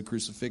goes to the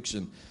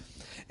crucifixion.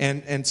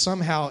 And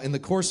somehow in the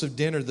course of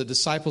dinner, the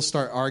disciples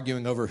start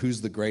arguing over who's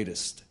the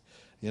greatest,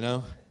 you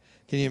know?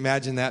 Can you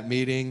imagine that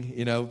meeting,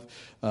 you know?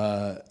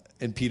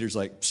 And Peter's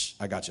like,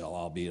 I got you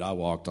all beat. I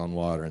walked on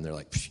water. And they're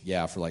like,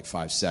 yeah, for like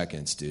 5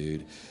 seconds,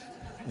 dude.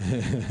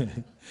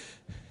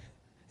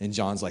 And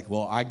John's like,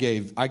 well, I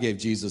gave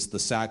Jesus the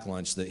sack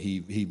lunch that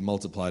he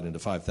multiplied into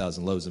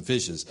 5,000 loaves and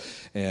fishes.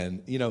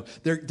 And, you know,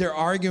 they're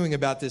arguing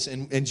about this.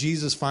 And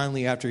Jesus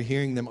finally, after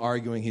hearing them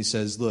arguing, he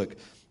says, look,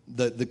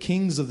 the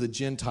kings of the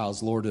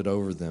Gentiles lord it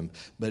over them,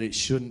 but it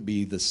shouldn't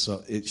be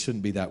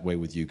that way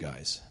with you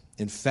guys.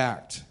 In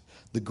fact,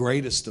 the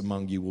greatest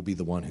among you will be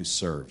the one who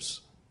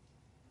serves.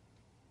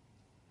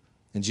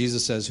 And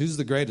Jesus says, who's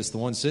the greatest? The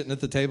one sitting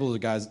at the table or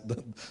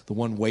the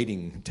one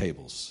waiting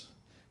tables?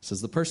 He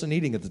says, the person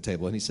eating at the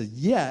table. And he said,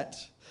 yet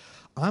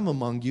I'm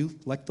among you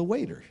like the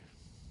waiter.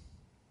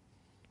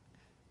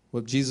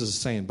 What Jesus is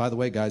saying, by the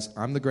way, guys,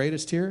 I'm the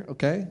greatest here,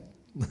 okay?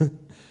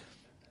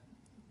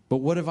 But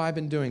what have I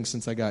been doing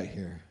since I got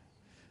here?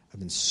 I've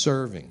been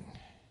serving.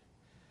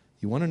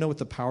 You want to know what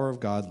the power of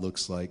God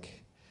looks like?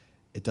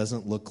 It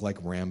doesn't look like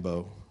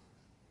Rambo.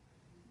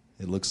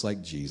 It looks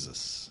like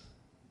Jesus.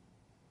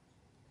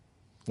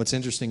 What's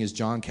interesting is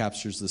John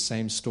captures the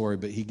same story,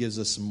 but he gives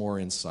us some more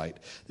insight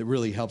that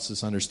really helps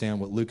us understand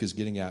what Luke is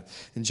getting at.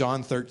 In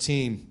John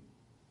 13,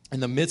 in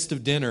the midst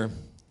of dinner,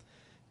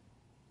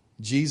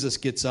 Jesus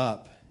gets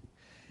up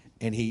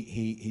and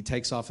he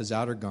takes off his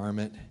outer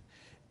garment,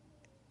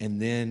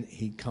 and then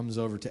he comes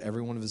over to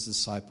every one of his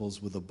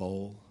disciples with a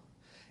bowl,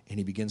 and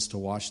he begins to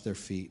wash their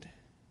feet.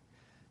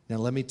 Now,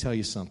 let me tell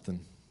you something.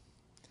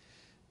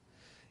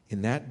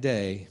 In that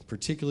day,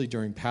 particularly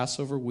during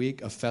Passover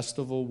week, a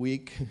festival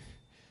week,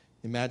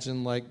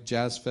 imagine like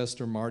Jazz Fest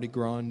or Mardi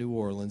Gras in New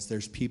Orleans,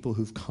 there's people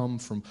who've come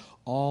from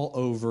all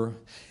over,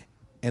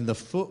 and the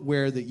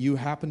footwear that you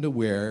happen to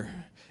wear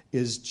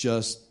is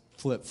just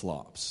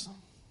flip-flops.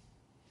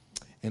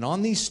 And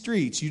on these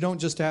streets, you don't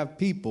just have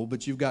people,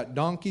 but you've got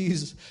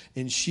donkeys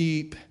and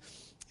sheep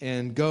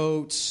and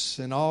goats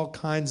and all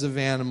kinds of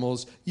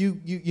animals.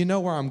 You know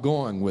where I'm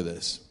going with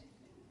this.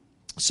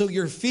 So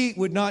your feet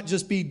would not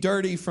just be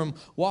dirty from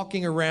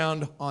walking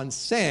around on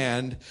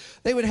sand.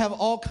 They would have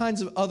all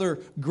kinds of other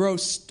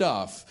gross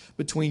stuff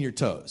between your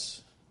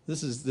toes.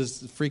 This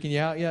is freaking you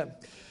out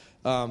yet?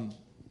 And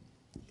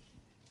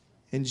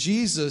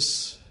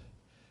Jesus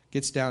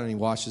gets down and he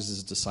washes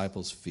his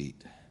disciples'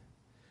 feet.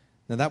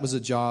 Now, that was a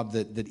job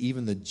that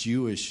even the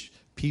Jewish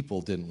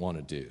people didn't want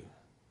to do.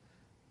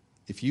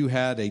 If you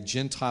had a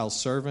Gentile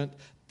servant,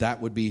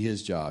 that would be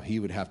his job. He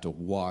would have to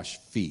wash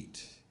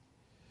feet.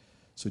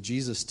 So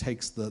Jesus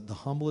takes the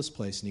humblest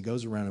place and he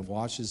goes around and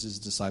washes his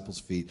disciples'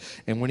 feet.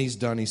 And when he's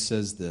done, he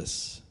says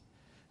this,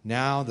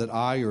 now that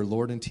I, your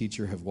Lord and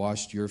teacher, have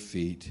washed your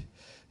feet,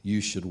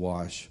 you should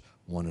wash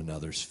one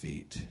another's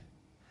feet.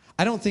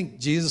 I don't think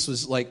Jesus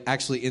was like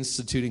actually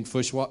instituting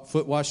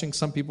foot washing.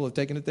 Some people have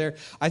taken it there.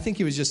 I think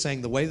he was just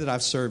saying the way that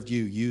I've served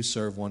you, you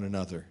serve one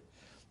another.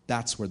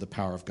 That's where the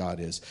power of God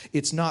is.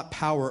 It's not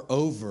power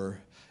over,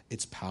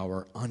 it's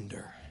power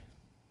under.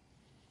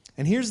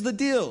 And here's the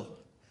deal.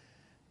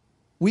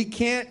 We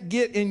can't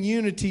get in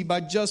unity by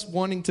just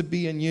wanting to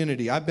be in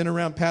unity. I've been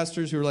around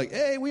pastors who are like,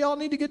 hey, we all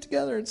need to get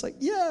together. It's like,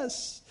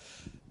 yes.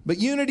 But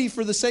unity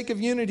for the sake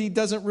of unity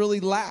doesn't really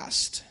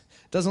last.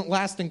 It doesn't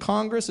last in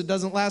Congress. It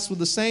doesn't last with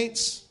the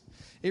saints.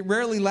 It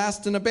rarely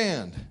lasts in a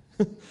band.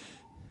 But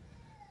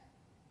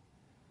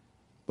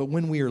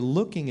when we are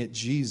looking at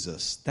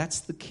Jesus, that's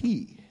the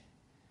key.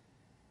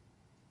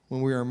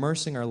 When we are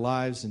immersing our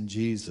lives in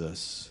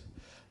Jesus,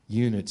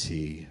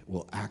 unity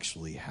will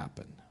actually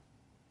happen.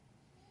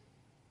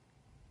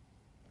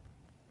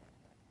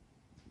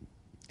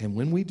 And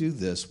when we do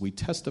this, we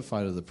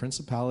testify to the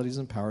principalities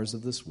and powers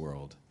of this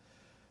world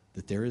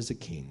that there is a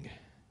king.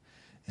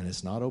 And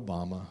it's not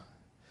Obama.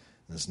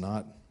 And it's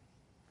not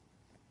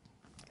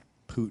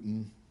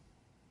Putin.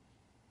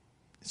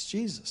 It's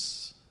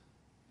Jesus.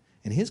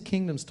 And his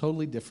kingdom's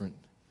totally different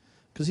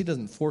because he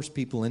doesn't force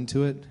people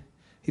into it.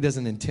 He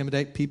doesn't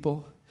intimidate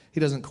people.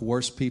 He doesn't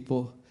coerce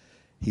people.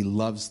 He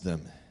loves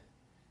them.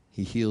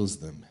 He heals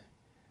them.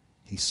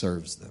 He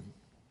serves them.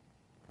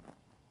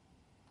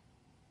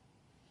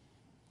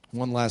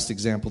 One last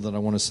example that I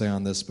want to say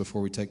on this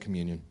before we take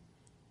communion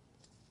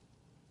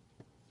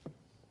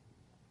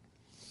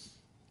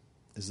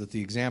is that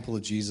the example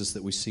of Jesus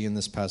that we see in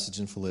this passage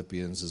in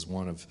Philippians is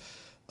one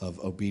of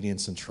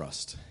obedience and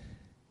trust.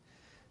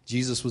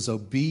 Jesus was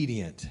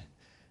obedient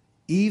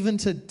even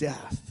to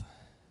death.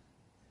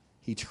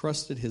 He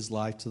trusted his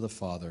life to the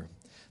Father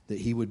that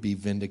he would be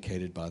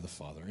vindicated by the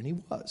Father, and he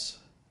was.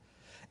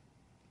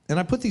 And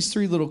I put these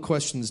 3 little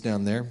questions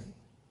down there.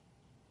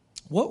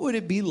 What would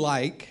it be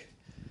like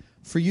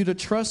for you to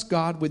trust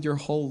God with your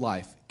whole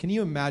life? Can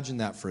you imagine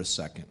that for a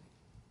second?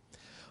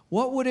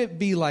 What would it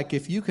be like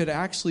if you could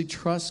actually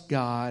trust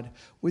God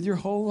with your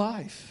whole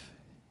life?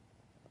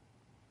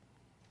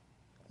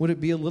 Would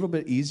it be a little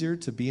bit easier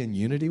to be in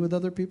unity with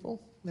other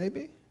people?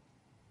 Maybe.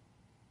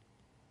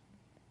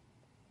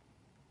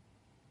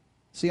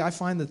 See, I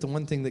find that the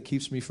one thing that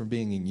keeps me from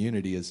being in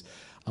unity is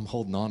I'm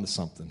holding on to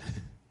something.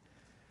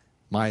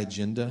 my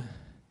agenda,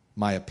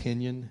 my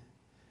opinion,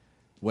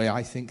 the way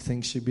I think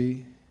things should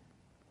be.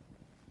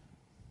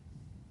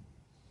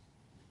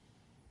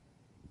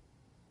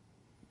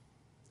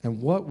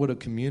 And what would a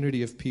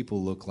community of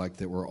people look like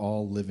that were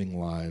all living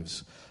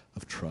lives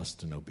of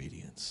trust and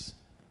obedience?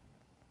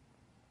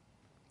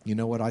 You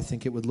know what I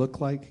think it would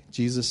look like?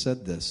 Jesus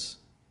said this: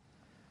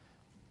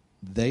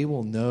 they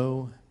will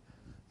know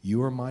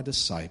you are my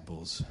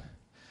disciples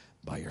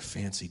by your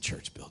fancy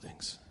church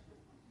buildings.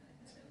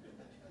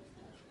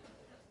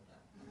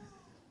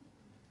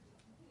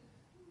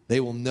 They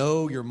will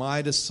know you're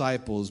my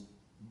disciples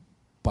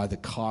by the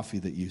coffee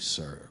that you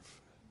serve.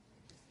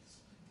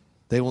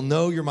 They will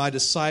know you're my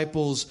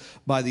disciples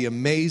by the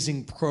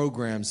amazing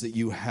programs that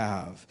you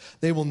have.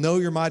 They will know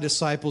you're my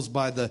disciples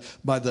by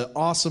the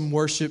awesome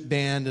worship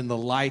band and the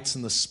lights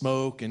and the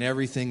smoke and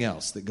everything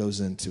else that goes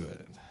into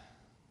it.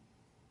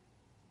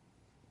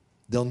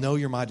 They'll know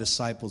you're my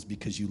disciples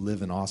because you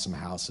live in awesome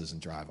houses and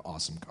drive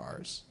awesome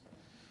cars.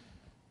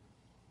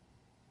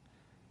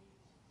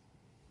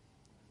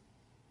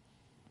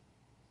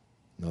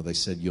 No, they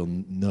said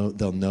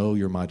they'll know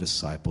you're my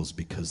disciples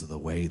because of the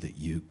way that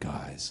you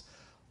guys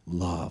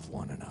love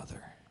one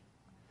another.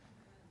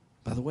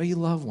 By the way you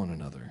love one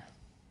another.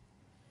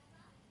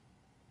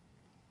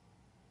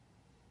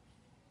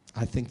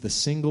 I think the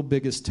single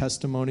biggest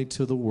testimony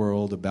to the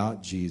world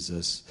about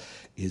Jesus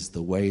is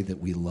the way that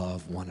we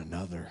love one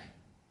another.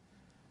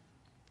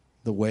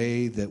 The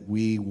way that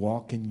we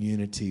walk in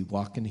unity,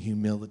 walk in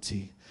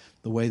humility,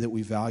 the way that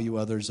we value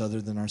others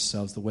other than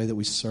ourselves, the way that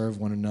we serve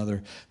one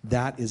another.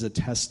 That is a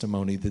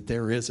testimony that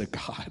there is a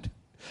God,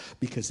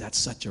 because that's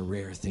such a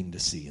rare thing to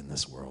see in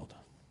this world.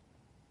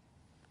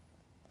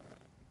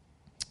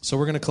 So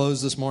we're going to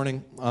close this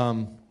morning.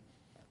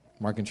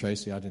 Mark and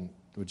Tracy,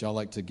 would y'all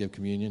like to give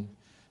communion?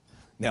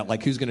 Now,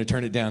 like, who's going to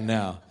turn it down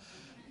now?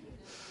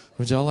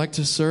 Would y'all like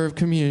to serve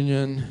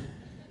communion?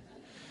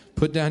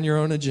 Put down your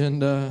own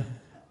agenda.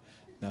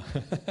 No.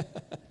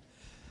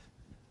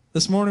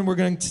 This morning we're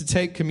going to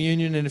take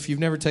communion, and if you've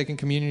never taken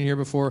communion here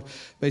before,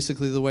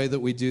 basically the way that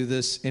we do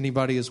this,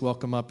 anybody is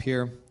welcome up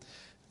here.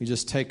 You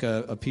just take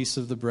a piece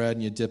of the bread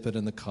and you dip it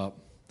in the cup.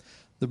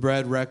 The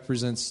bread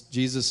represents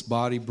Jesus'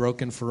 body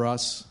broken for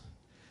us.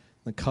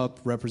 The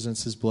cup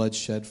represents his blood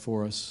shed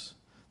for us,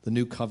 the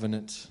new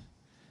covenant.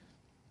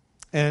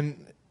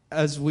 And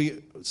as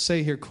we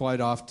say here quite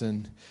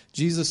often,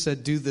 Jesus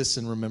said, "Do this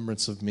in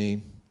remembrance of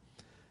me."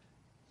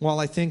 While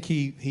I think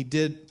he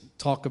did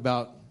talk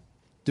about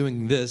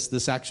doing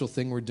this actual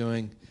thing we're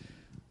doing,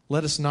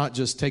 let us not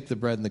just take the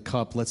bread and the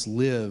cup. Let's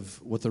live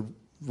what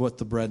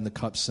the bread and the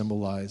cup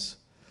symbolize.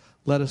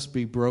 Let us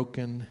be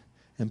broken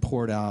and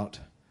poured out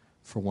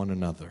for one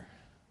another.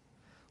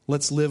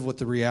 Let's live what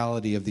the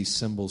reality of these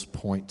symbols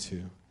point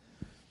to.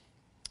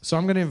 So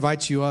I'm going to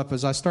invite you up.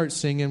 As I start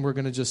singing, we're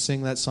going to just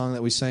sing that song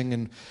that we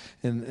sang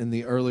in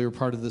the earlier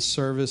part of this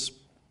service.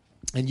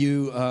 And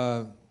you,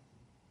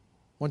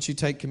 once you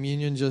take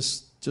communion,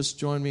 just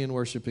join me in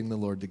worshiping the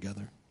Lord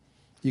together.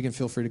 You can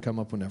feel free to come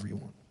up whenever you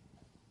want.